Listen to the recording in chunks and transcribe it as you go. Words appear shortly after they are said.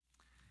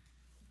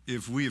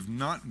If we have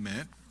not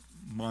met,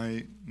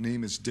 my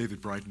name is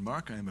David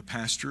Breitenbach. I am a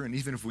pastor, and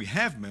even if we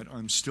have met,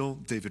 I'm still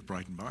David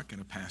Breitenbach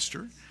and a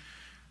pastor.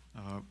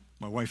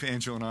 My wife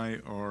Angela and I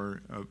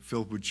are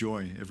filled with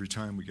joy every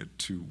time we get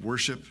to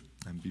worship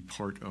and be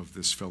part of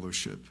this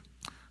fellowship.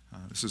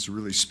 This is a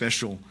really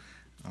special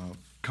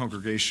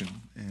congregation,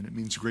 and it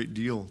means a great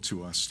deal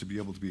to us to be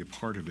able to be a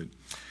part of it.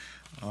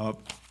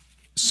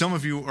 Some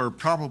of you are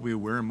probably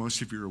aware, and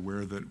most of you are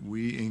aware, that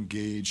we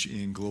engage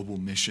in global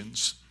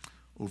missions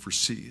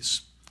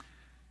overseas.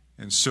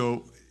 And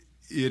so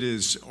it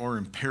is our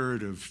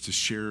imperative to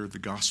share the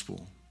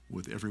gospel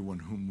with everyone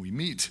whom we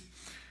meet.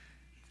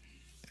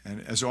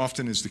 And as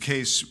often is the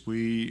case,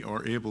 we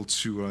are able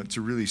to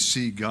really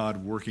see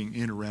God working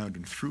in, around,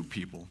 and through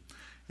people.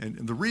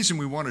 And the reason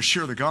we want to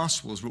share the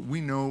gospel is what we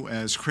know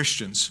as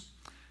Christians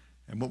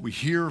and what we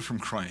hear from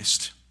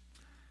Christ.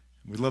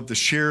 We love to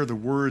share the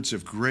words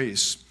of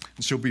grace.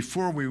 And so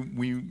before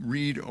we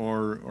read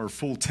our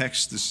full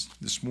text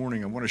this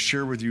morning, I want to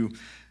share with you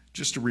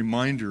just a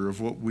reminder of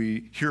what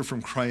we hear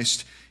from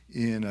Christ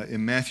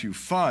in Matthew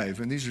 5.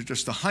 And these are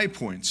just the high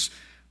points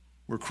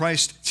where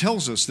Christ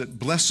tells us that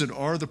blessed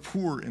are the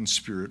poor in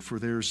spirit, for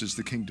theirs is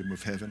the kingdom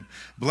of heaven.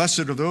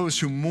 Blessed are those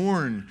who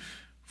mourn,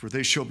 for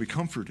they shall be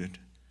comforted.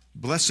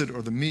 Blessed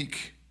are the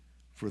meek,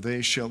 for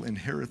they shall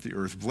inherit the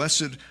earth.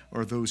 Blessed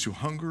are those who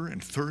hunger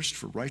and thirst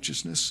for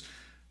righteousness,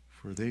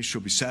 for they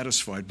shall be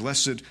satisfied.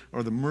 Blessed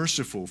are the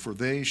merciful, for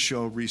they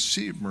shall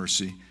receive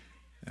mercy.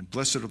 And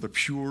blessed are the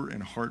pure in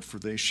heart, for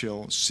they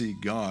shall see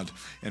God.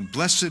 And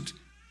blessed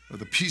are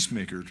the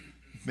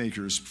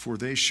peacemakers, for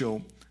they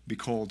shall be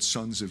called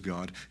sons of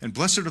God. And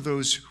blessed are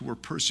those who are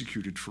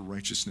persecuted for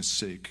righteousness'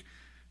 sake,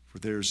 for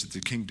theirs is the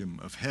kingdom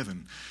of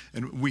heaven.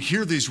 And we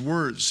hear these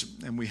words,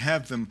 and we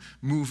have them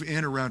move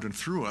in, around, and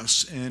through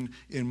us. And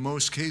in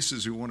most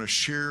cases, we want to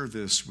share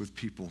this with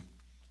people.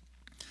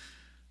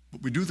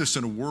 But we do this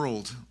in a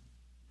world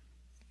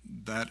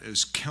that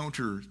is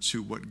counter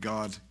to what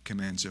God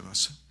commands of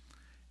us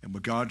and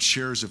what God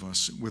shares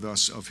with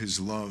us of his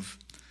love.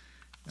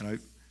 And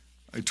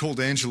I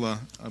told Angela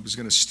I was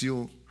going to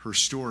steal her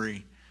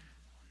story.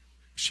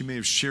 She may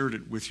have shared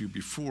it with you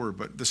before,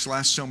 but this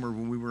last summer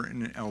when we were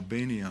in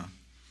Albania,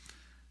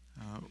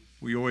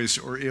 we always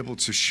are able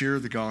to share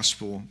the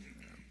gospel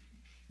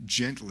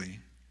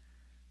gently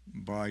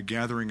by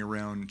gathering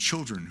around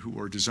children who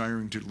are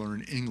desiring to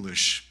learn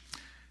English.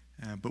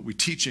 But we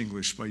teach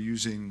English by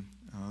using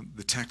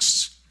the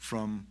texts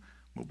from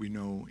what we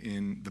know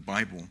in the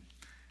Bible.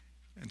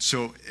 And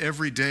so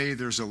every day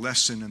there's a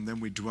lesson, and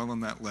then we dwell on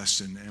that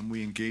lesson, and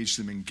we engage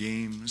them in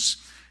games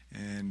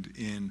and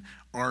in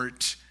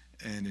art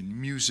and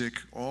in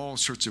music, all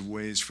sorts of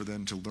ways for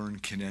them to learn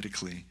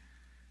kinetically.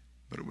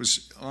 But it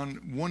was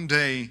on one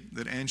day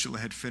that Angela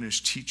had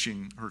finished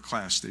teaching her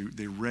class.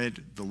 They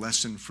read the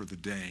lesson for the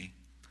day.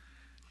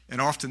 And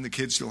often the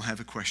kids will have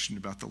a question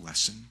about the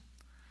lesson.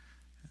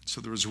 So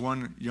there was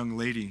one young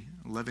lady,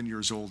 11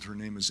 years old, her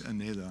name is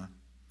Anela,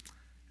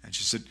 and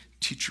she said,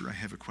 "Teacher, I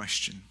have a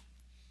question."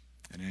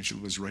 And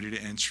Angela was ready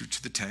to answer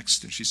to the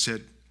text, and she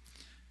said,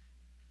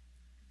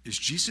 "Is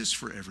Jesus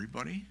for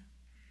everybody?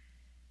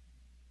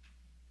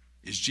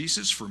 Is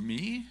Jesus for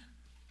me?"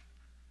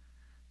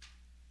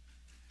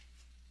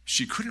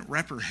 She couldn't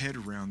wrap her head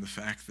around the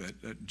fact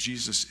that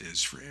Jesus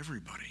is for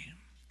everybody.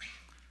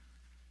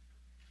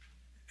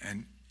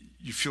 And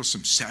you feel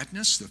some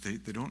sadness that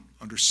they don't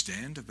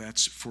understand that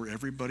that's for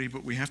everybody,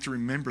 but we have to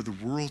remember the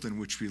world in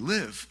which we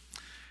live.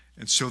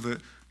 And so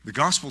the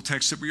gospel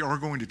text that we are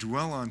going to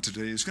dwell on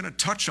today is going to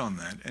touch on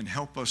that and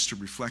help us to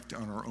reflect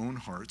on our own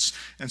hearts.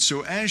 And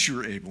so as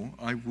you're able,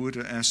 I would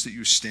ask that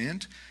you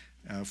stand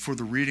for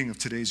the reading of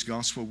today's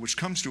gospel, which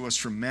comes to us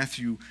from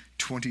Matthew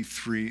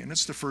 23, and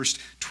it's the first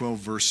 12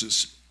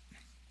 verses.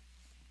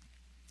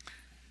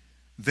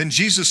 Then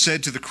Jesus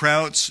said to the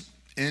crowds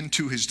and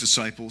to his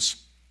disciples,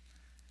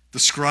 "The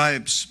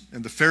scribes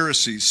and the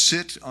Pharisees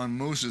sit on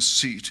Moses'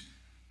 seat,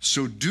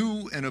 so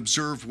do and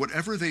observe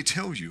whatever they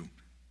tell you,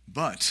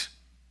 but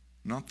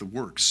not the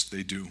works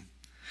they do.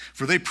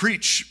 For they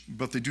preach,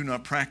 but they do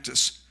not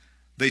practice.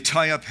 They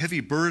tie up heavy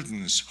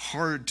burdens,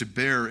 hard to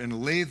bear,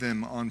 and lay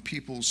them on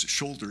people's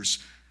shoulders,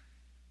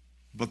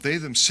 but they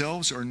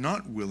themselves are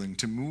not willing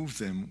to move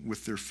them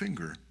with their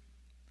finger.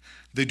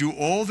 They do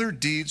all their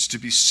deeds to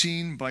be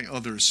seen by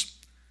others,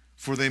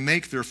 for they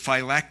make their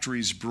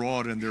phylacteries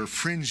broad and their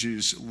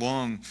fringes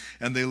long,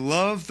 and they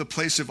love the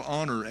place of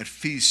honor at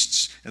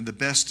feasts and the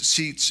best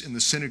seats in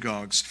the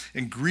synagogues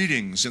and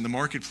greetings in the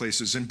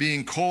marketplaces and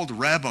being called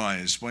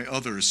rabbis by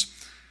others.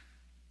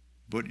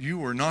 But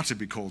you are not to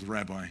be called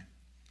rabbi,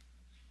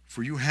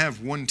 for you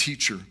have one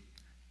teacher,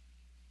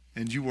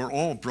 and you are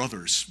all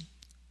brothers.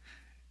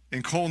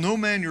 And call no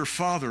man your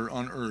father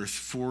on earth,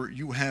 for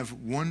you have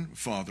one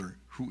Father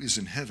who is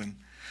in heaven.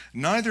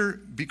 Neither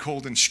be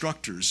called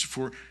instructors,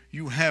 for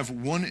you have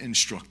one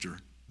instructor,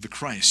 the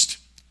Christ.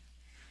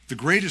 The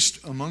greatest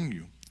among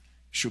you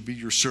shall be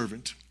your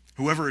servant.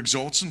 Whoever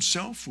exalts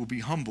himself will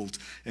be humbled,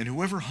 and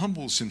whoever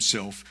humbles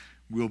himself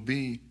will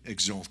be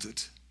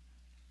exalted."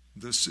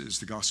 This is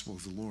the gospel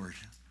of the Lord.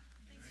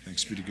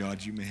 Thanks be to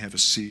God. You may have a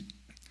seat.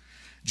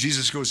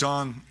 Jesus goes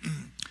on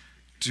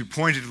to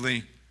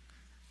pointedly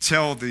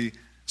tell the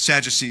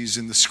Sadducees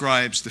and the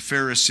scribes, the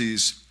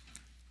Pharisees,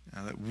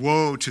 that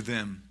woe to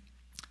them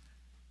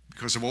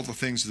because of all the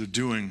things they're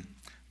doing.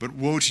 But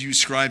woe to you,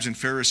 scribes and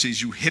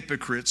Pharisees, you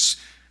hypocrites,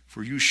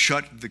 for you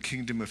shut the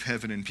kingdom of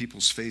heaven in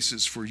people's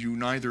faces, for you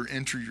neither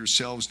enter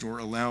yourselves nor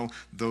allow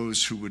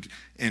those who would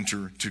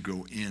enter to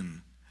go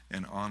in.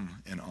 And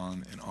on and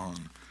on and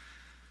on.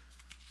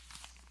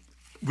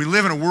 We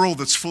live in a world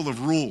that's full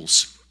of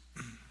rules.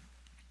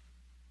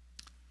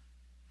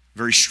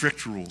 Very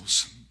strict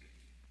rules.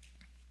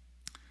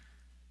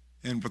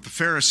 And what the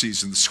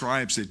Pharisees and the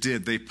scribes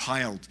did, they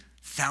piled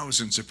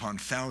thousands upon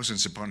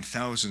thousands upon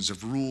thousands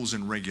of rules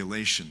and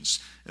regulations.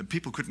 And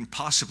people couldn't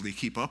possibly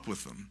keep up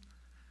with them.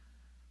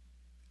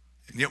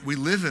 And yet we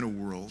live in a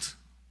world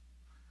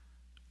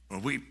where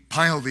we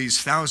pile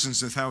these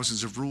thousands and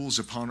thousands of rules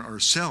upon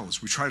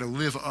ourselves. We try to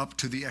live up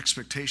to the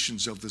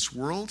expectations of this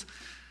world,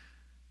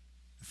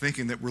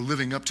 thinking that we're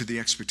living up to the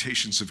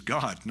expectations of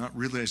God, not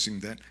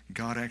realizing that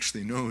God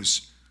actually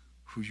knows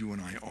who you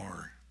and I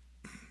are.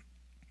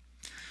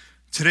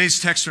 Today's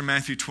text from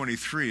Matthew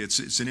 23,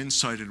 it's an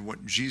insight in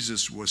what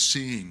Jesus was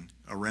seeing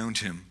around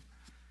him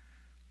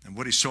and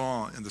what he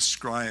saw in the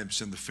scribes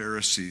and the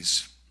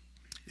Pharisees.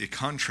 It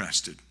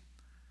contrasted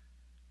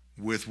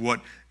with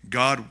what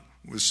God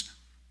was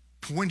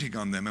pointing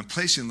on them and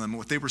placing them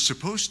what they were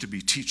supposed to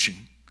be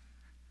teaching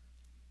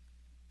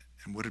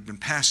and what had been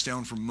passed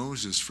down from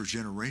Moses for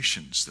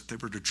generations, that they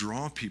were to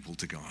draw people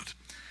to God.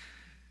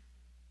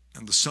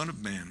 And the Son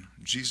of Man,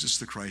 Jesus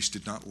the Christ,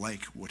 did not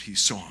like what he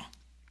saw.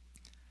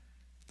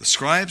 The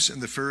scribes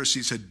and the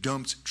Pharisees had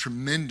dumped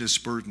tremendous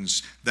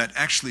burdens that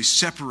actually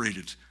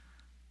separated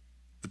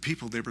the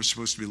people they were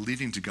supposed to be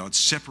leading to God,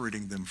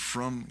 separating them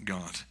from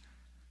God.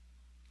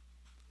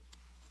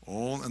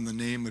 All in the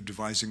name of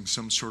devising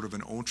some sort of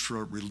an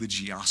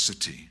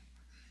ultra-religiosity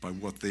by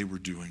what they were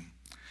doing.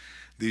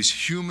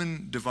 These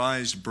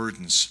human-devised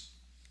burdens,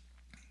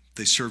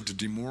 they served to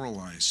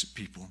demoralize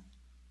people.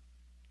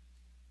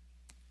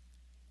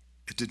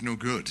 It did no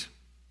good.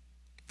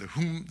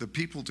 The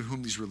people to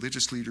whom these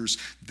religious leaders,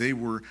 they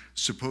were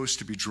supposed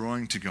to be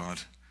drawing to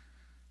God,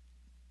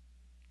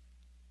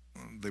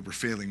 they were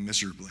failing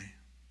miserably.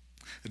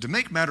 And to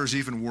make matters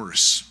even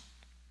worse,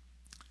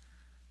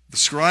 the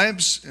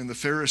scribes and the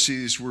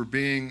Pharisees were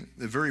being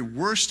the very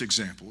worst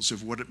examples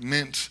of what it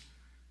meant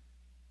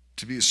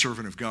to be a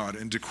servant of God.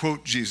 And to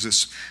quote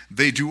Jesus,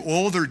 they do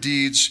all their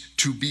deeds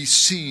to be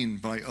seen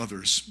by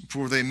others,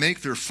 for they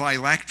make their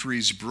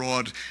phylacteries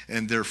broad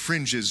and their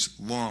fringes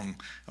long.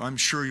 I'm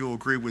sure you'll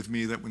agree with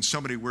me that when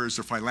somebody wears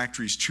their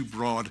phylacteries too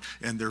broad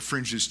and their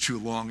fringes too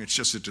long, it's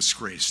just a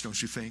disgrace, don't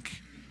you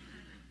think?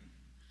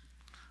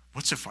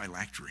 What's a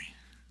phylactery?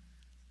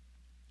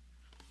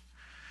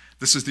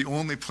 This is the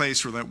only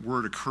place where that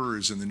word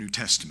occurs in the New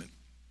Testament.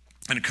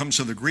 And it comes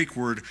from the Greek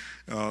word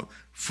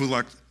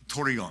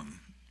phylaktorion.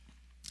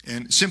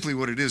 And simply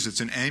what it is, it's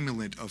an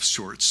amulet of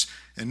sorts.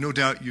 And no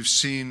doubt you've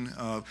seen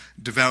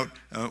devout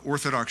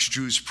Orthodox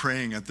Jews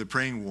praying at the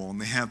praying wall,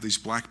 and they have these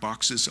black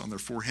boxes on their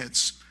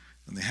foreheads,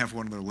 and they have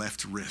one on their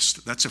left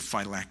wrist. That's a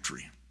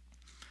phylactery.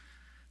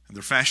 And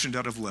they're fashioned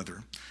out of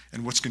leather.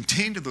 And what's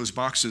contained in those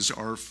boxes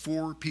are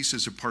 4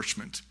 pieces of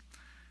parchment.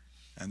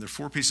 And they're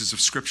 4 pieces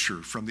of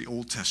scripture from the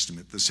Old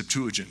Testament, the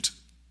Septuagint.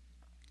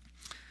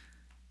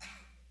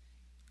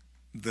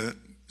 The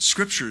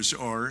scriptures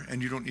are,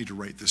 and you don't need to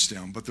write this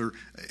down, but they're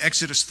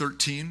Exodus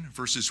 13,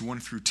 verses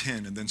 1 through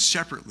 10, and then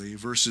separately,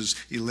 verses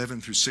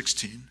 11 through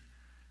 16.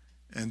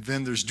 And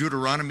then there's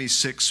Deuteronomy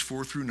 6,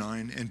 4 through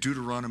 9, and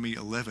Deuteronomy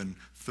 11,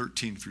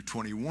 13 through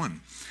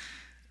 21.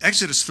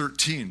 Exodus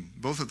 13,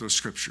 both of those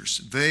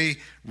scriptures, they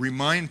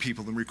remind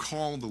people and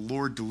recall the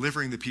Lord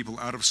delivering the people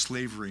out of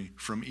slavery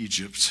from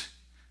Egypt.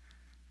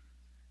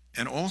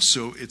 And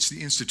also, it's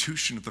the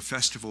institution of the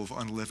festival of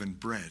unleavened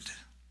bread.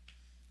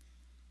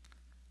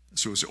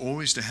 So it's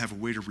always to have a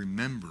way to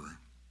remember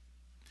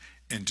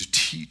and to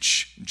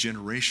teach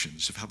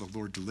generations of how the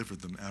Lord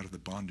delivered them out of the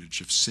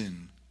bondage of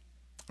sin,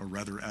 or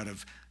rather out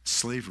of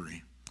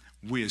slavery.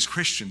 We as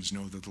Christians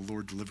know that the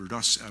Lord delivered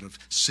us out of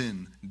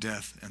sin,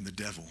 death, and the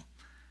devil.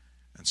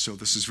 And so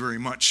this is very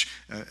much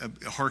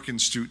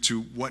harkens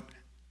to what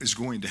is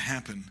going to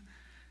happen.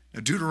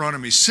 Now,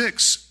 Deuteronomy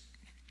 6,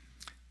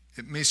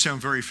 it may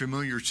sound very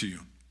familiar to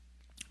you,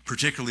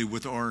 particularly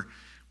with our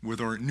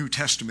New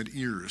Testament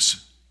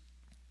ears.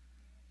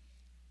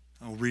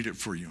 I'll read it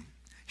for you.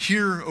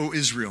 Hear, O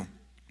Israel,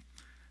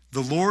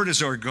 the Lord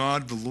is our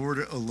God, the Lord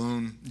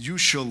alone. You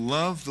shall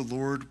love the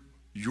Lord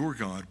your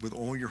God with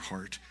all your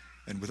heart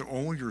and with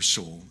all your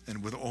soul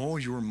and with all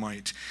your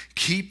might.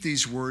 Keep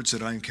these words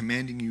that I am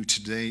commanding you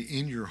today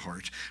in your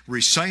heart.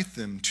 Recite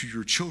them to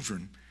your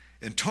children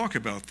and talk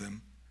about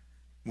them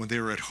when they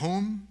are at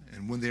home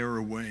and when they are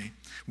away,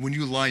 when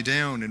you lie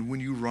down and when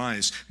you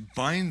rise.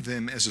 Bind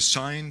them as a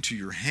sign to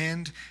your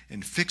hand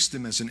and fix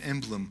them as an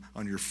emblem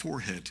on your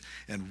forehead,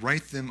 and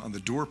write them on the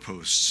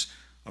doorposts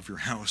of your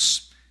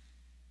house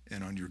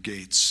and on your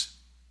gates.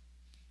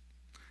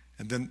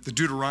 And then the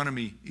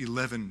Deuteronomy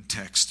 11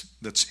 text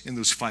that's in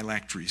those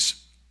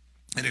phylacteries.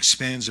 It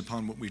expands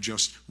upon what we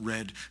just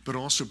read, but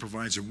also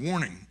provides a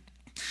warning.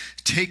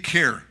 Take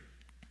care,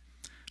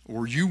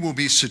 or you will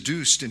be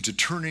seduced into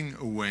turning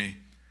away,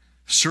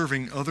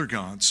 serving other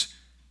gods,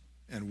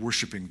 and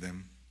worshiping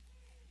them.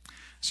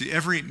 See,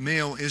 every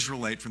male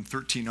Israelite from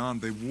 13 on,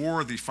 they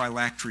wore the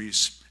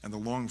phylacteries and the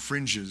long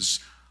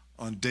fringes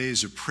on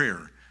days of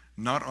prayer,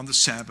 not on the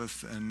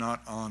Sabbath and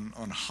not on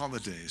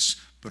holidays,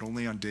 but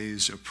only on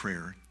days of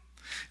prayer.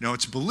 Now,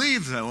 it's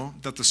believed, though,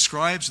 that the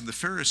scribes and the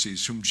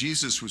Pharisees, whom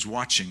Jesus was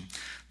watching,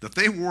 that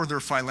they wore their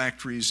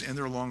phylacteries and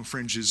their long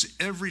fringes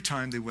every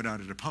time they went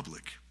out into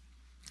public.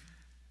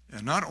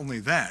 And not only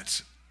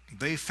that,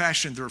 they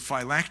fashioned their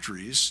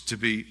phylacteries to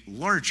be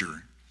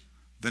larger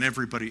than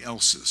everybody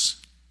else's,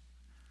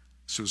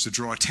 so as to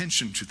draw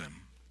attention to them.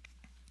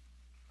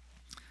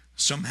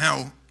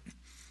 Somehow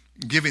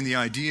giving the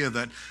idea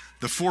that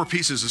the 4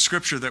 pieces of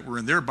scripture that were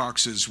in their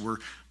boxes were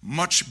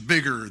much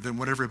bigger than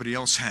what everybody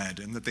else had,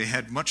 and that they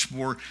had much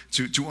more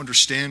to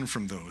understand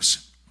from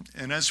those.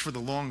 And as for the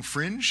long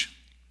fringe,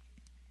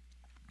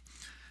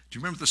 do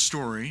you remember the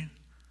story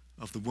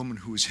of the woman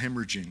who was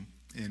hemorrhaging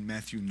in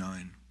Matthew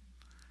 9?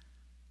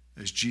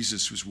 As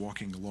Jesus was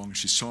walking along,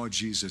 she saw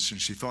Jesus,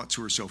 and she thought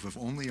to herself, if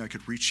only I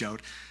could reach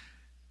out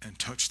and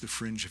touch the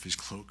fringe of his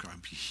cloak,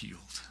 I'd be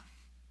healed.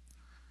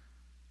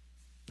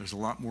 There's a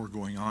lot more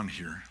going on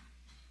here.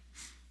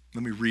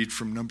 Let me read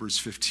from Numbers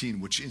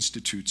 15, which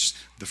institutes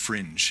the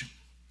fringe.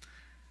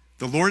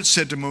 The Lord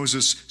said to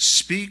Moses,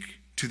 speak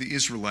to the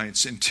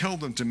Israelites and tell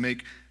them to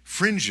make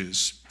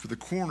fringes for the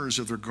corners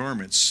of their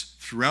garments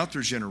throughout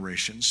their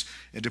generations,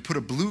 and to put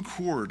a blue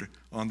cord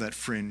on that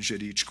fringe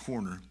at each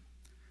corner.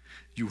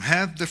 You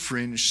have the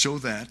fringe so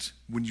that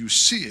when you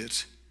see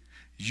it,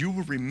 you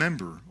will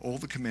remember all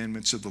the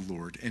commandments of the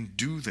Lord and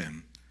do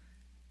them,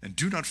 and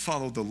do not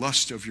follow the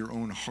lust of your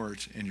own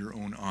heart and your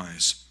own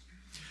eyes.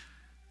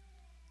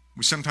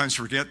 We sometimes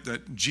forget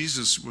that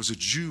Jesus was a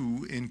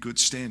Jew in good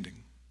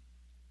standing.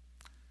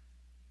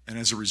 And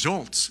as a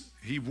result,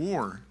 he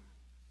wore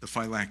the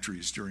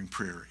phylacteries during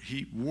prayer.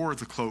 He wore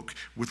the cloak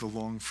with the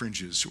long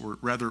fringes, or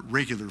rather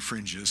regular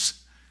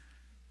fringes.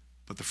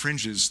 But the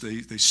fringes,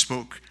 they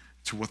spoke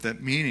to what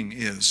that meaning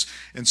is.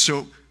 And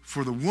so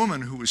for the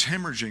woman who was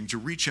hemorrhaging to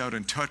reach out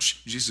and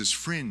touch Jesus'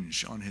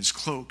 fringe on his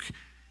cloak,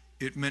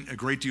 it meant a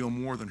great deal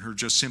more than her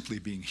just simply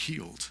being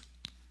healed.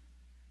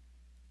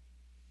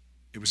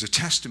 It was a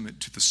testament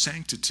to the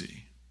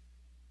sanctity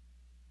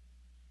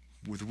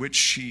with which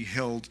she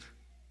held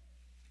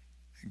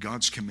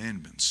God's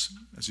commandments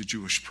as a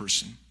Jewish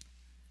person.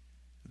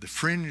 The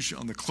fringe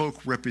on the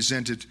cloak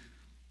represented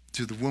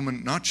to the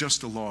woman not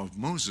just the law of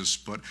Moses,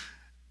 but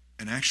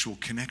an actual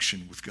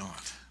connection with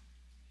God.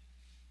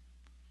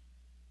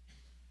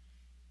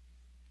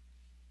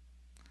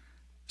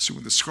 So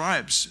when the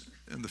scribes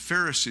and the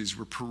Pharisees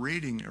were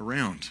parading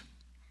around,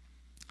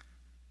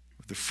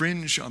 the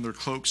fringe on their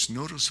cloaks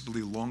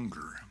noticeably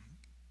longer,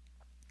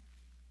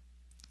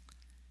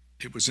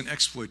 it was an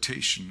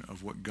exploitation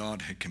of what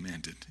God had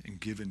commanded and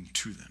given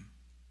to them.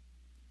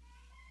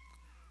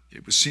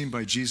 It was seen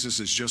by Jesus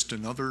as just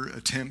another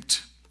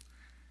attempt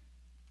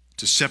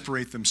to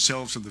separate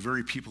themselves from the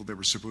very people they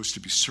were supposed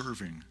to be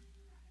serving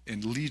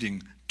and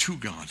leading to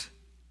God.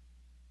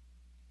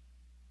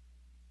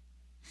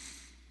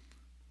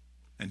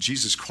 And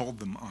Jesus called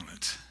them on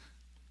it.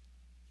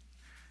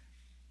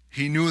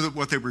 He knew that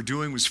what they were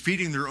doing was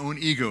feeding their own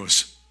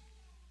egos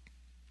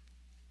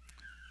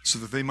so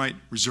that they might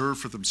reserve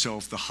for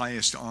themselves the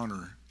highest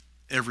honor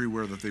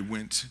everywhere that they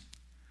went.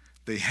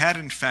 They had,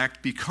 in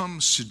fact,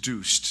 become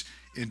seduced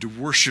into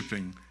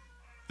worshiping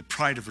the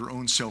pride of their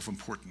own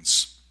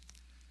self-importance.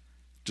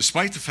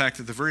 Despite the fact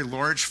that the very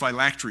large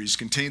phylacteries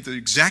contained the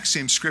exact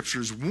same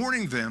scriptures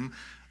warning them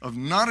of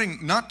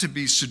not to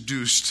be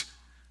seduced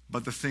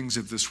by the things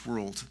of this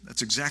world.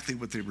 That's exactly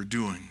what they were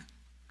doing.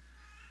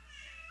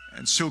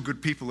 And so,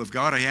 good people of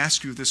God, I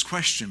ask you this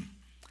question.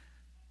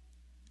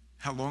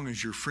 How long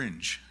is your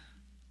fringe?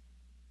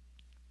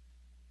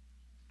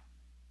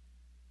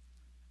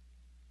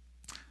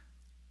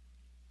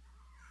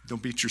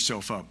 Don't beat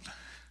yourself up.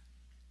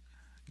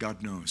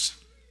 God knows.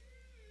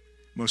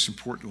 Most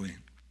importantly,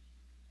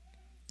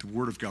 the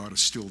Word of God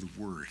is still the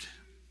Word.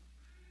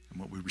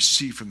 And what we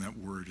receive from that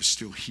Word is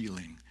still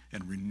healing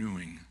and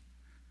renewing.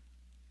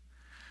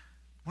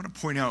 I want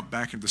to point out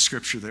back in the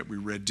scripture that we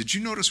read, did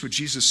you notice what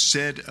Jesus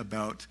said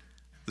about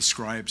the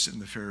scribes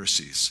and the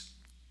Pharisees?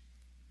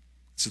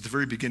 It's at the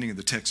very beginning of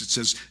the text. It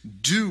says,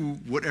 do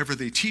whatever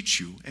they teach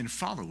you and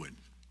follow it.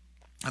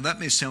 And that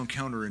may sound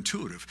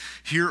counterintuitive.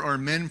 Here are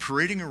men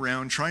parading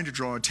around trying to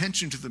draw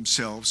attention to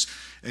themselves,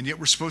 and yet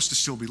we're supposed to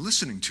still be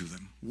listening to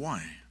them.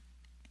 Why?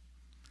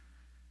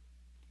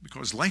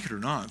 Because, like it or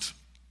not,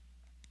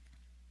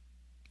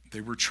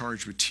 they were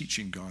charged with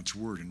teaching God's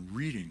word and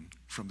reading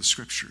from the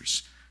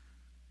scriptures.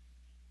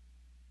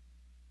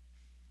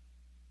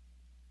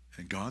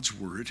 And God's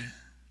word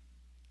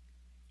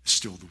is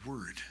still the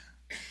word.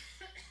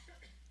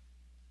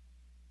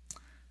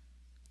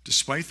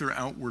 Despite their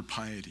outward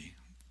piety,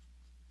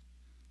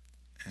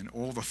 and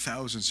all the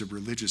thousands of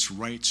religious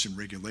rites and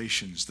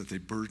regulations that they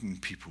burden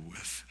people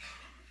with.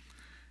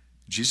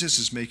 Jesus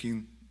is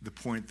making the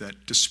point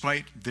that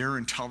despite their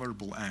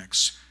intolerable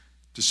acts,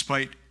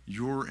 despite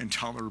your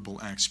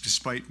intolerable acts,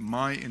 despite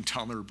my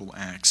intolerable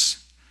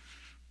acts,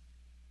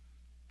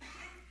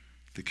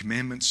 the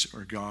commandments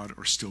of God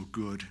are still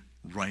good,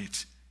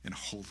 right, and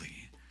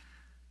holy.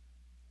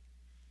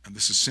 And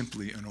this is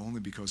simply and only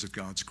because of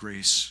God's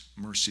grace,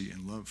 mercy,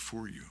 and love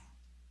for you.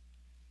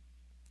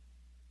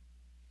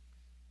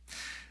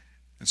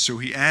 And so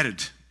he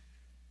added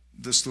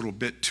this little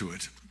bit to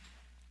it,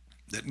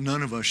 that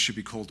none of us should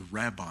be called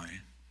rabbi,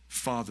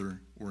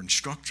 father, or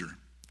instructor.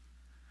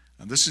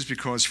 And this is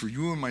because for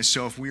you and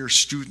myself, we are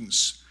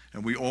students,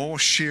 and we all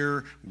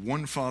share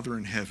one Father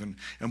in heaven,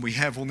 and we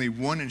have only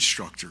one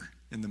instructor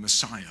in the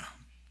Messiah.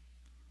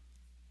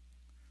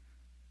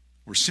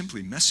 We're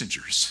simply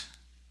messengers.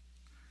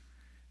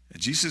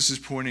 And Jesus is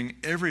pointing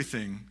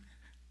everything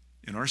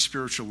in our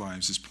spiritual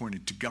lives is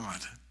pointed to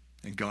God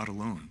and God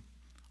alone,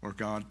 or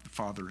God the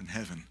Father in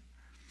heaven.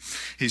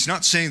 He's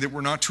not saying that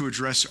we're not to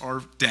address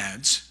our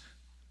dads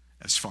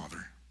as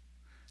Father.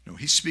 No,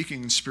 he's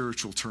speaking in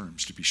spiritual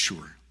terms, to be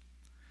sure.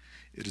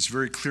 It is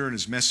very clear in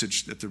his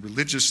message that the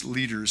religious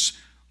leaders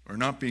are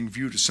not being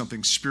viewed as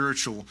something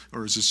spiritual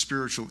or as a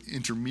spiritual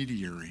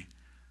intermediary.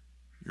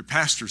 Your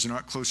pastors are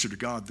not closer to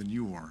God than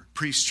you are.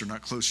 Priests are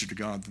not closer to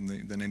God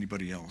than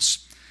anybody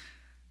else.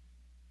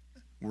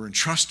 We're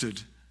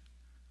entrusted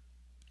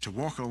to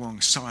walk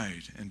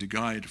alongside and to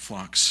guide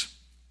flocks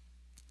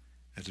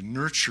and to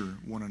nurture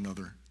one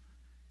another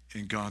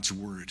in God's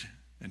word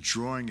and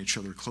drawing each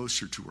other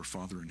closer to our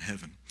Father in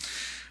heaven.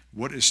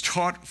 What is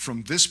taught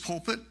from this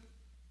pulpit,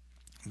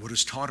 what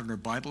is taught in our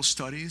Bible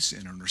studies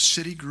and in our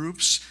city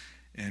groups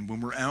and when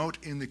we're out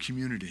in the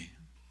community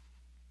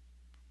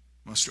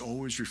must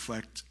always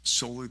reflect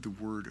solely the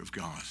Word of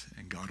God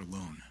and God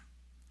alone.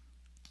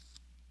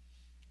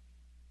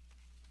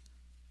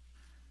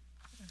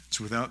 It's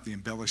without the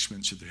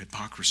embellishments or the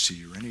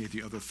hypocrisy or any of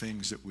the other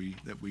things that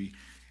we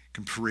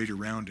can parade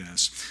around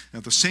as. Now,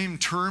 the same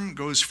term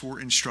goes for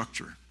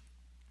instructor.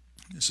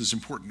 This is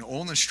important.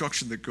 All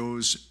instruction that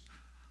goes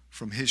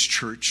from his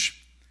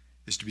church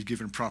is to be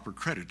given proper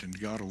credit and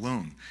God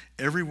alone.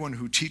 Everyone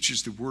who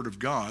teaches the Word of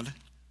God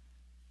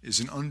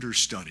is an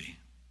understudy.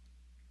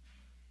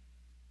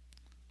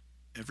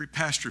 Every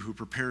pastor who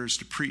prepares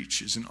to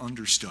preach is an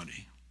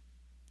understudy.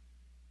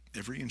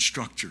 Every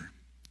instructor.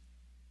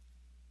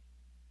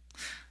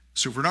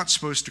 So we're not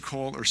supposed to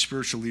call our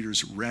spiritual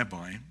leaders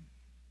rabbi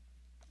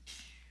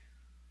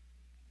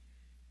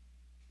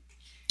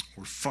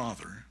or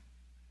father.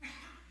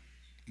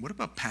 What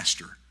about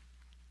pastor?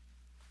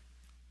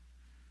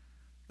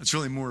 It's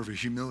really more of a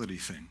humility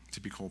thing to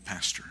be called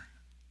pastor.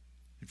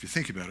 If you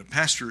think about it,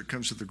 pastor, it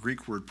comes from the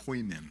Greek word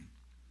poimen,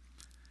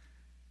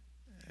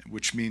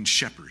 which means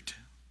shepherd.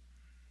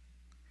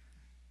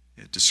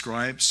 It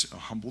describes a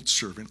humbled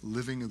servant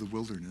living in the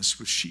wilderness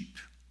with sheep.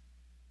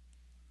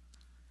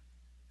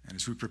 And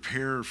as we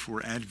prepare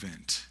for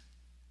Advent,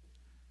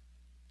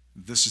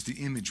 this is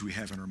the image we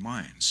have in our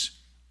minds.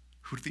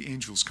 Who do the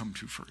angels come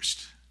to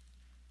first?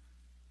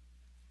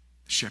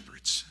 The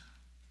shepherds,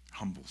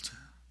 humbled,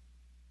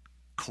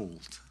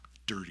 cold,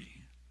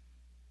 dirty,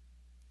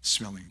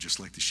 smelling just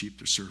like the sheep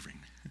they're serving.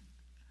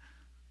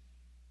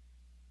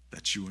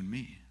 That's you and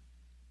me.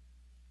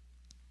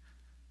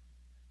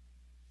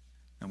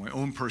 Now, my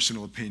own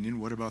personal opinion,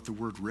 what about the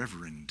word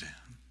reverend?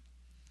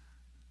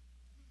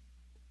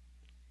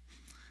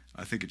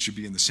 I think it should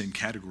be in the same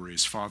category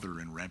as father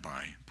and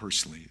rabbi,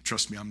 personally.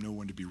 Trust me, I'm no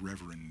one to be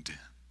reverend.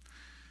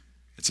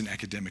 It's an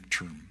academic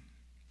term.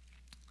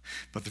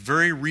 But the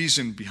very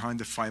reason behind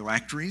the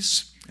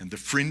phylacteries and the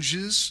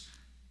fringes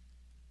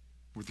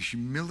were the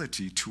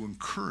humility to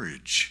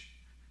encourage,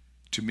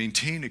 to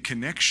maintain a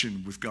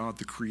connection with God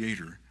the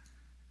Creator,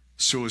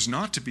 so as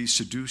not to be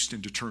seduced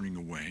into turning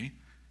away.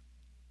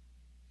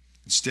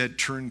 Instead,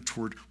 turn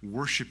toward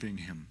worshiping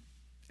him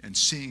and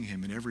seeing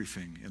him in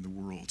everything in the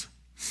world.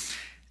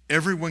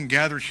 Everyone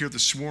gathered here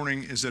this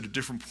morning is at a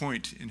different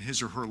point in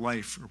his or her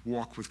life or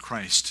walk with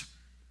Christ.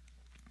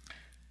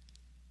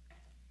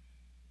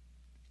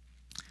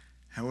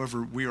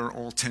 However, we are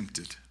all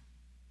tempted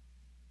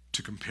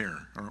to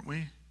compare, aren't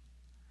we?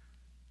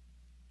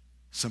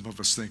 Some of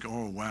us think,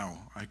 oh, wow,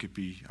 I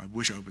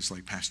wish I was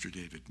like Pastor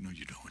David. No,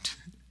 you don't.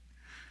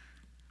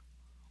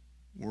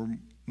 Or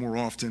more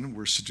often,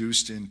 we're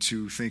seduced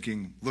into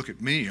thinking, look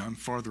at me, I'm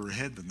farther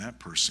ahead than that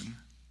person.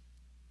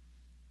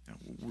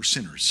 We're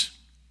sinners.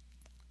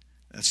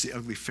 That's the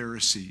ugly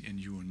Pharisee in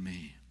you and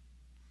me.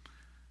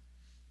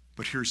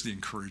 But here's the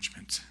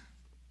encouragement.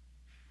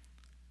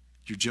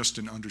 You're just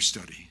an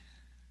understudy.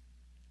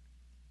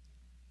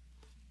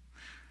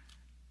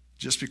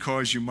 Just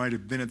because you might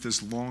have been at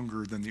this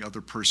longer than the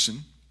other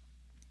person,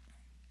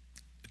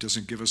 it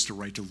doesn't give us the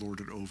right to lord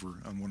it over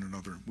on one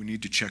another. We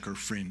need to check our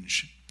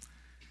fringe.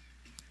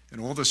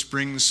 And all this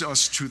brings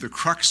us to the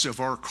crux of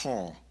our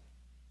call.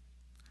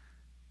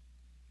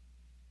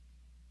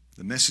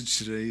 The message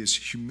today is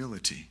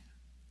humility.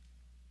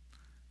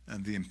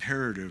 and the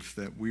imperative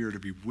that we are to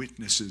be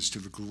witnesses to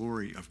the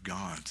glory of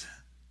God.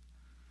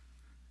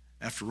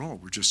 After all,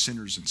 we're just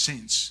sinners and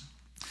saints.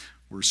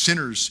 We're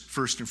sinners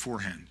first and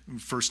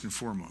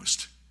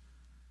foremost.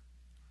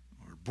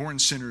 We're born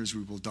sinners,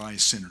 we will die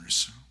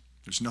sinners.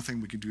 There's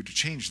nothing we can do to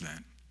change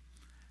that.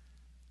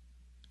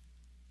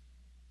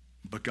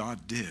 But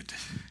God did,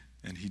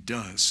 and he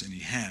does, and he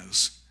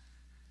has.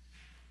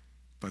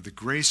 By the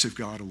grace of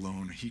God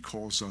alone, he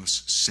calls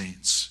us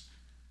saints.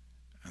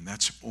 And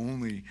that's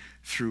only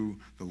through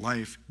the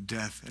life,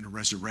 death, and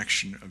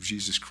resurrection of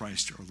Jesus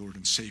Christ, our Lord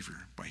and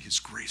Savior, by his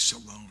grace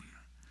alone.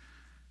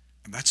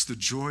 And that's the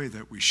joy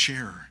that we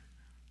share.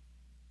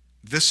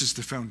 This is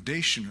the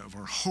foundation of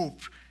our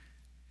hope.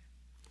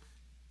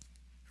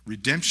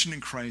 Redemption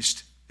in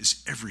Christ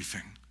is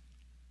everything.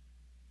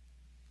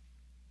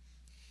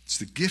 It's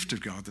the gift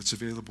of God that's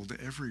available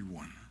to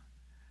everyone.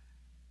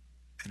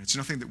 And it's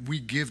nothing that we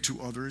give to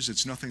others.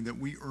 It's nothing that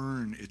we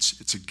earn.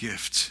 It's a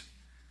gift.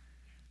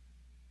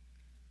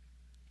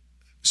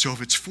 So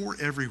if it's for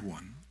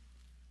everyone,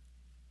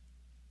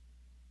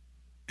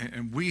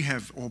 and we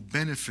have all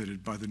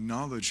benefited by the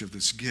knowledge of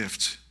this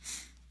gift,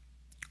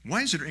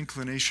 why is it our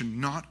inclination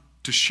not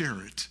to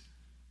share it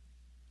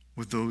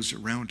with those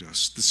around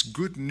us? This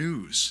good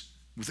news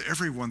with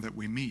everyone that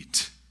we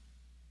meet.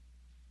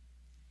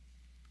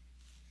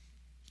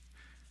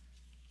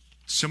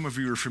 Some of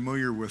you are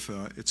familiar with,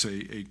 it's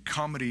a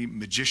comedy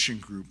magician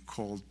group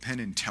called Penn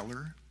and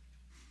Teller.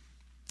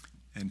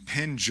 And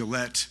Penn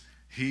Jillette,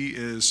 he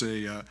is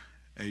a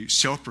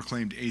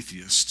self-proclaimed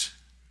atheist.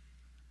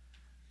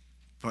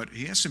 But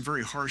he has some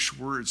very harsh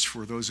words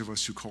for those of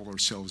us who call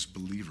ourselves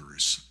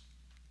believers.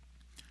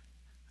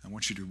 I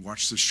want you to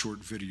watch this short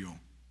video.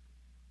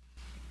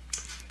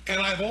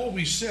 And I've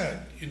always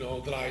said,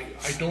 that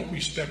I don't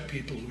respect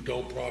people who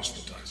don't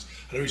proselytize.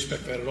 I don't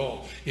respect that at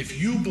all.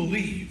 If you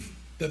believe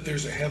that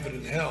there's a heaven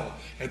and hell,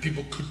 and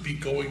people could be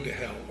going to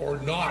hell, or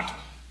not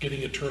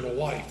getting eternal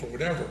life, or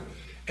whatever,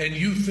 and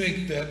you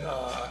think that,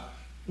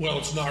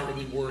 it's not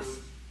really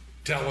worth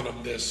telling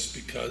them this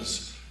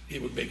because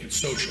it would make it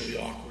socially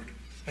awkward.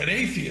 And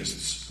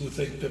atheists who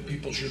think that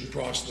people shouldn't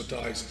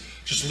proselytize,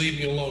 just leave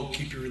me alone,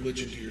 keep your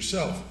religion to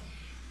yourself.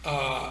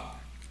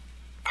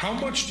 How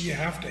much do you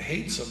have to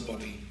hate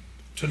somebody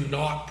to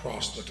not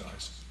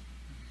proselytize?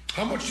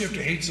 How much do you have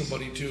to hate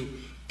somebody to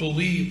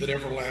believe that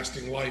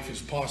everlasting life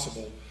is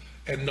possible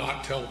and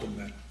not tell them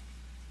that?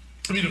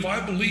 I mean, if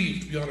I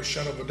believed beyond a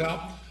shadow of a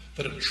doubt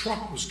that a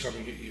truck was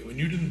coming at you and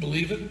you didn't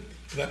believe it,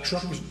 that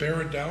truck was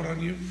bearing down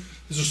on you,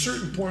 there's a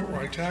certain point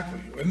where I tackle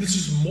you. And this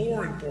is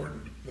more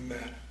important than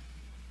that.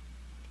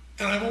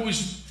 And I've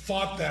always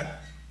thought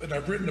that, and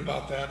I've written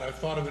about that, and I've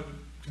thought of it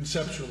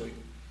conceptually.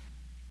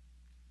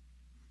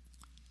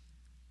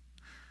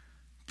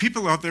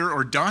 People out there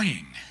are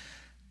dying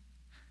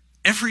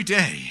every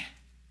day.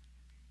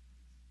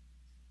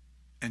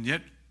 And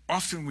yet,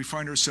 often we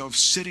find ourselves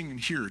sitting in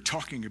here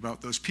talking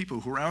about those people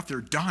who are out there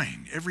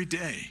dying every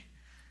day.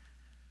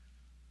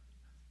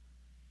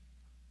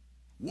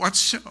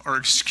 What's our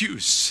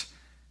excuse?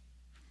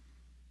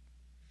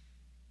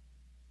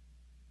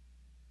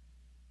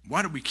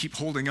 Why do we keep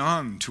holding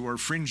on to our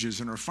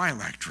fringes and our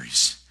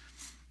phylacteries?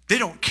 They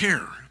don't care.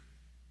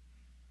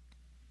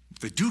 What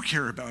they do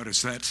care about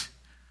is that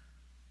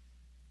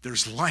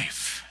there's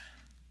life,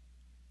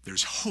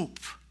 there's hope,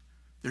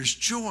 there's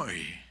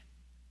joy.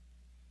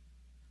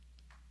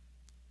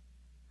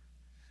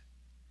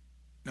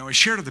 Now, I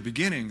shared at the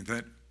beginning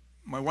that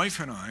my wife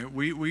and I,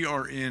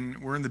 we're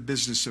in the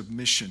business of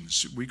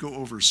missions. We go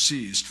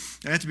overseas.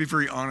 And I have to be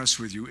very honest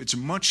with you. It's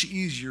much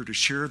easier to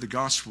share the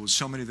gospel with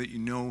somebody that you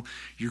know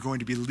you're going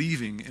to be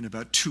leaving in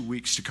about 2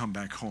 weeks to come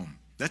back home.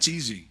 That's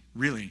easy,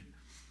 really.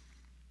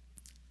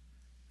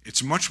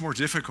 It's much more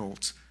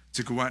difficult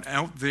to go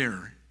out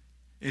there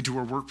into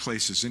our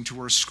workplaces, into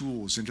our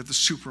schools, into the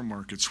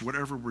supermarkets,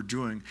 whatever we're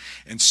doing,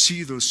 and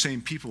see those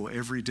same people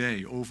every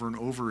day over and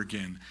over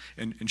again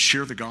and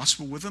share the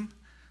gospel with them.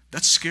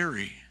 That's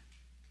scary.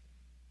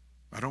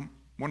 I don't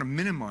want to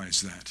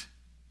minimize that.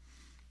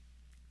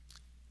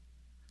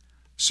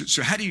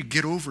 So how do you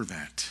get over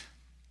that?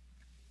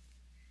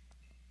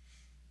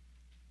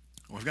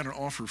 Well, I've got an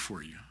offer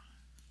for you.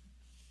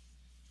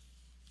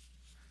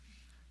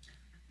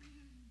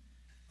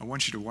 I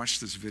want you to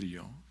watch this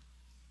video,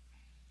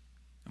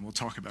 and we'll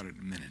talk about it in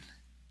a minute.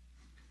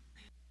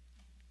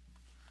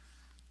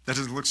 That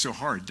doesn't look so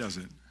hard, does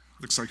it?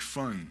 Looks like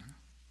fun.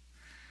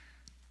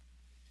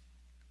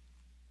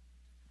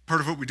 Part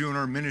of what we do in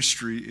our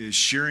ministry is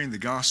sharing the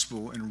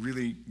gospel in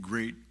really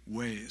great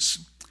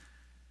ways.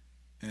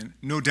 And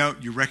no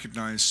doubt you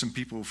recognize some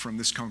people from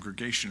this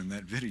congregation in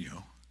that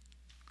video.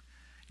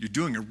 You're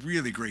doing a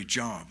really great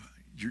job.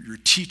 You're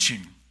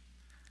teaching.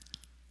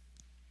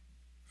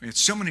 We had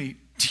so many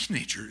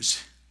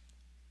teenagers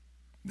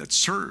that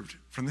served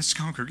from this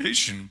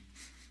congregation.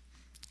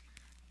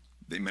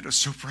 They made us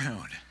so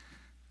proud.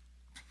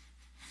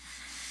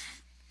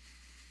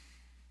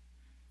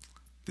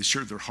 They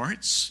shared their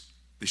hearts.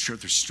 They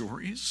shared their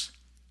stories.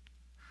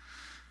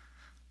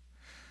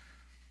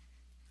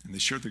 And they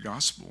shared the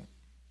gospel.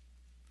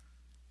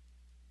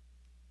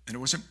 And it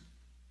wasn't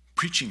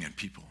preaching at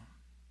people.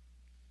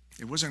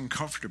 It wasn't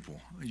uncomfortable.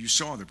 You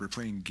saw they were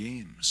playing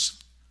games.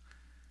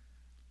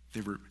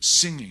 They were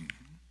singing.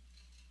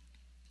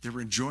 They were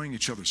enjoying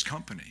each other's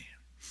company.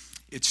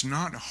 It's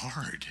not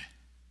hard.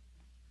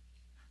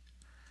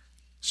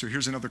 So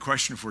here's another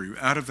question for you.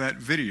 Out of that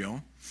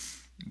video,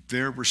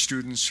 there were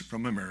students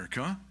from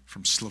America,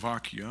 from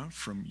Slovakia,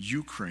 from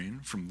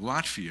Ukraine, from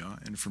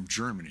Latvia, and from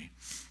Germany.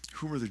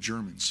 Who were the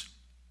Germans?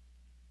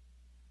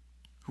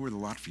 Who were the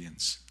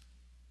Latvians?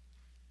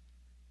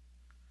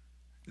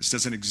 This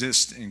doesn't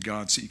exist in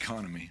God's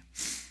economy.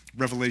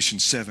 Revelation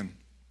 7.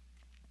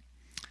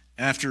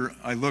 After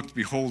I looked,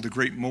 behold, a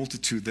great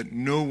multitude that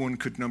no one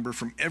could number,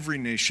 from every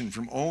nation,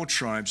 from all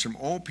tribes, from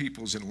all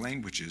peoples and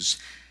languages,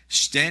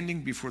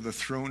 standing before the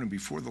throne and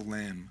before the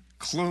Lamb,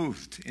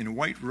 clothed in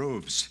white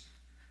robes,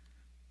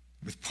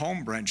 with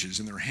palm branches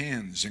in their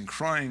hands, and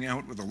crying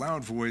out with a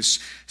loud voice,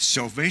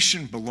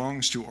 "Salvation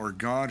belongs to our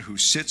God who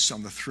sits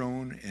on the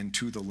throne and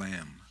to the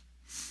Lamb."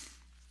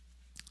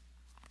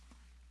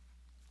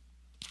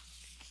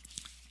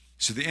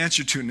 So the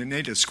answer to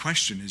Nenada's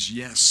question is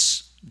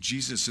yes,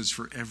 Jesus is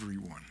for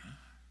everyone.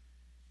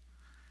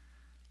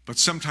 But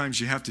sometimes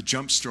you have to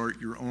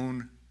jumpstart your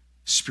own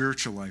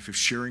spiritual life of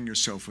sharing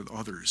yourself with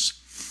others.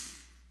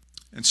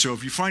 And so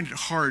if you find it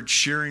hard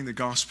sharing the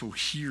gospel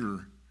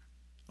here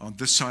on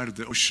this side of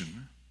the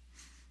ocean,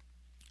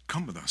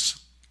 come with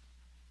us.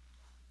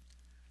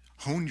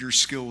 Hone your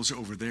skills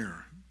over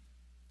there.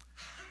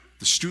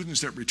 The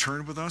students that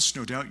return with us,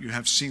 no doubt you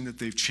have seen that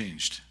they've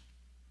changed.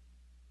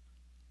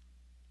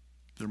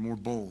 They're more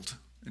bold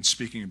in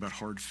speaking about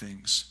hard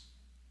things.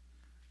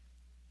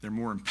 They're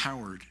more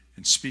empowered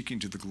in speaking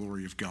to the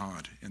glory of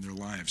God in their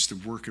lives, the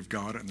work of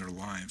God in their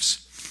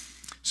lives.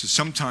 So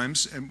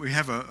sometimes, and we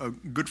have a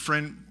good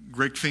friend,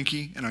 Greg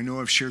Finke, and I know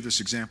I've shared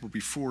this example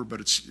before, but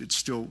it's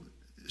still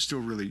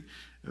really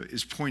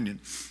is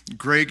poignant.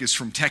 Greg is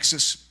from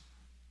Texas.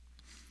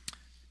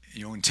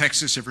 You know, in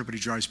Texas, everybody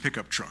drives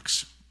pickup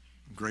trucks.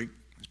 Greg,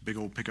 his big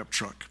old pickup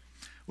truck.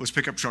 Well, his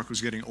pickup truck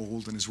was getting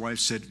old, and his wife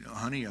said,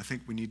 "Honey, I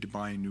think we need to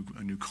buy a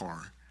new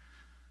car."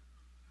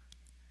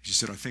 She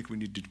said, "I think we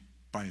need to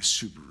buy a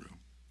Subaru."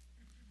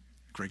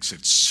 Greg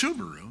said,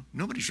 "Subaru?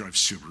 Nobody drives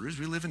Subarus.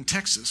 We live in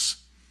Texas."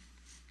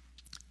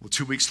 Well,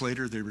 2 weeks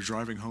later, they were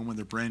driving home in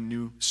their brand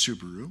new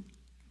Subaru.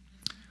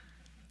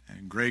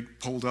 And Greg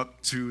pulled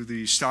up to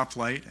the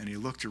stoplight, and he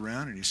looked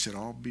around, and he said,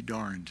 "I'll be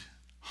darned.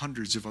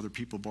 Hundreds of other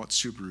people bought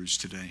Subarus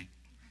today."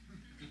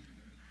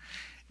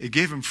 It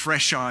gave him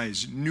fresh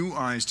eyes, new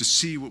eyes to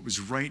see what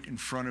was right in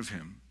front of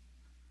him.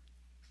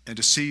 And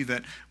to see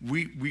that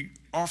we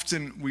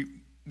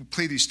often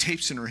play these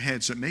tapes in our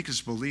heads that make us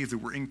believe that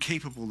we're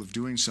incapable of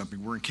doing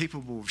something. We're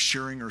incapable of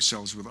sharing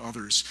ourselves with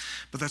others.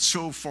 But that's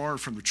so far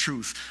from the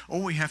truth.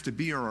 All we have to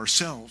be are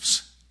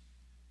ourselves.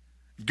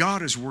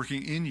 God is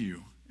working in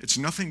you. It's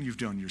nothing you've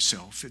done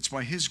yourself. It's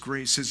by His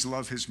grace, His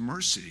love, His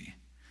mercy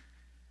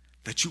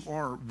that you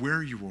are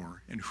where you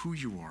are and who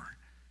you are.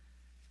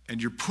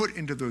 And you're put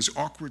into those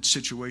awkward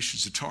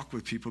situations to talk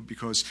with people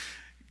because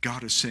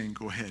God is saying,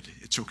 "Go ahead.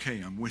 It's okay.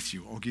 I'm with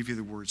you. I'll give you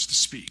the words to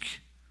speak."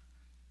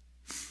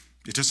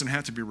 It doesn't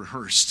have to be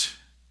rehearsed.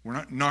 We're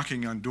not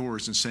knocking on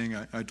doors and saying,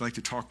 "I'd like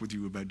to talk with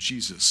you about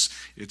Jesus."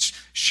 It's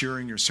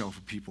sharing yourself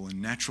with people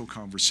in natural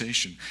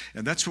conversation.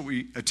 And that's what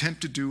we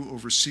attempt to do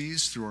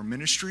overseas through our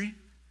ministry.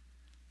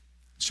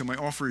 So my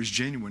offer is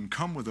genuine.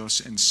 Come with us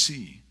and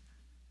see.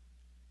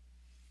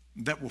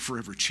 That will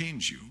forever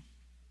change you.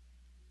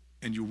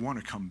 And you'll want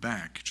to come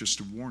back,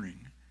 just a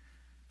warning.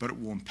 But it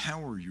will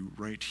empower you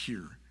right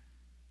here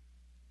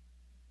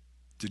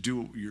to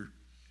do what you're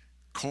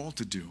called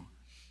to do.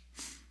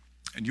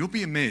 And you'll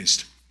be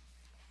amazed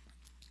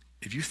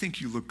if you think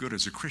you look good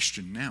as a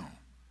Christian now.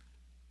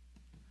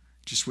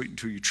 Just wait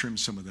until you trim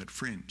some of that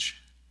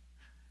fringe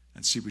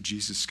and see what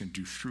Jesus can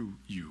do through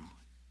you.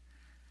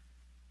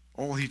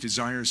 All He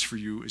desires for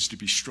you is to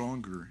be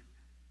stronger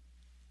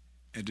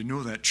and to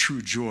know that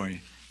true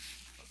joy.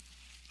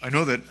 I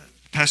know that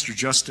Pastor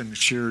Justin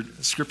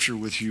shared scripture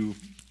with you,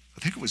 I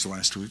think it was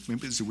last week,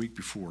 maybe it was the week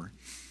before.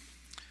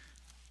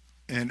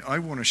 And I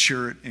want to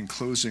share it in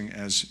closing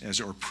as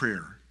our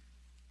prayer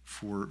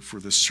for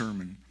this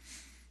sermon,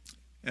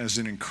 as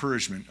an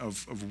encouragement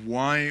of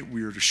why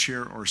we are to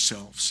share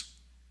ourselves.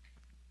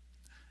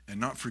 And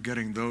not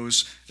forgetting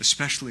those,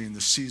 especially in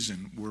the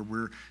season where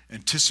we're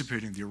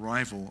anticipating the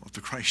arrival of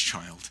the Christ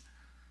child.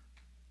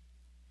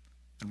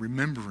 And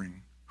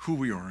remembering who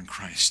we are in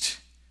Christ.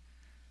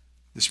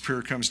 This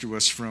prayer comes to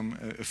us from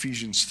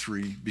Ephesians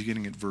 3,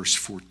 beginning at verse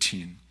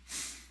 14.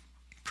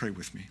 Pray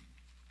with me.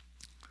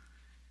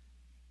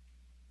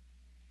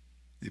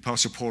 The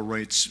Apostle Paul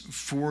writes,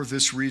 "For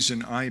this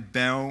reason I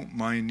bow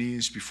my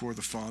knees before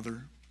the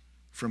Father,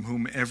 from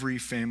whom every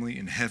family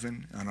in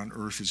heaven and on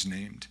earth is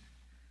named,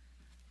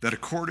 that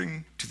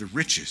according to the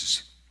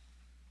riches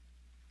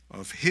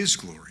of His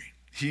glory,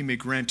 He may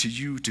grant to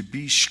you to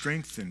be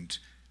strengthened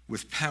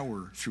with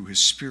power through His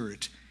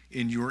Spirit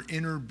in your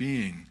inner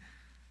being,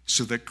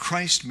 so that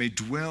Christ may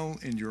dwell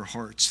in your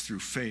hearts through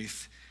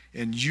faith,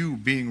 and you,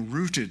 being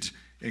rooted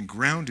and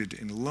grounded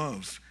in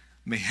love,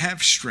 may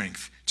have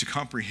strength to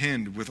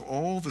comprehend with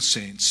all the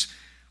saints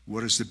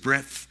what is the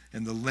breadth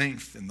and the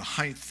length and the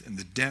height and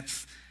the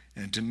depth,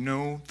 and to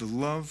know the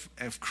love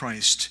of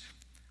Christ,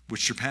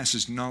 which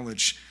surpasses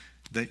knowledge,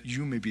 that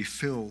you may be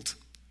filled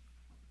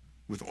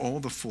with all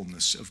the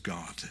fullness of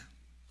God.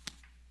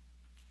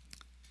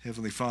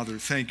 Heavenly Father,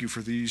 thank you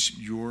for these,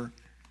 your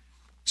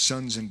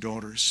sons and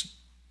daughters,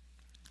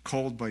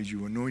 called by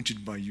you,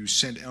 anointed by you,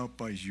 sent out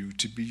by you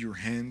to be your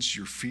hands,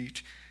 your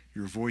feet,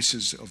 your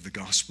voices of the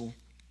gospel.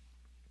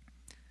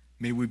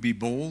 May we be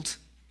bold.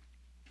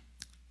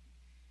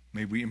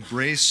 May we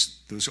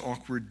embrace those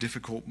awkward,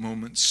 difficult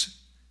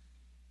moments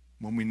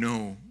when we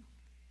know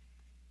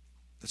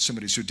that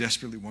somebody so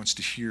desperately wants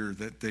to hear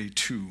that they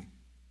too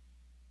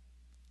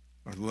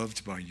are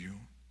loved by you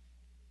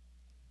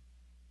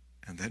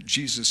and that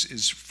Jesus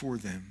is for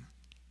them,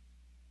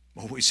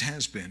 always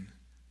has been,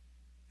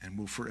 and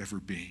will forever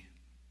be.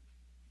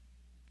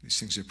 These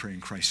things I pray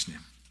in Christ's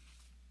name.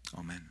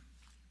 Amen.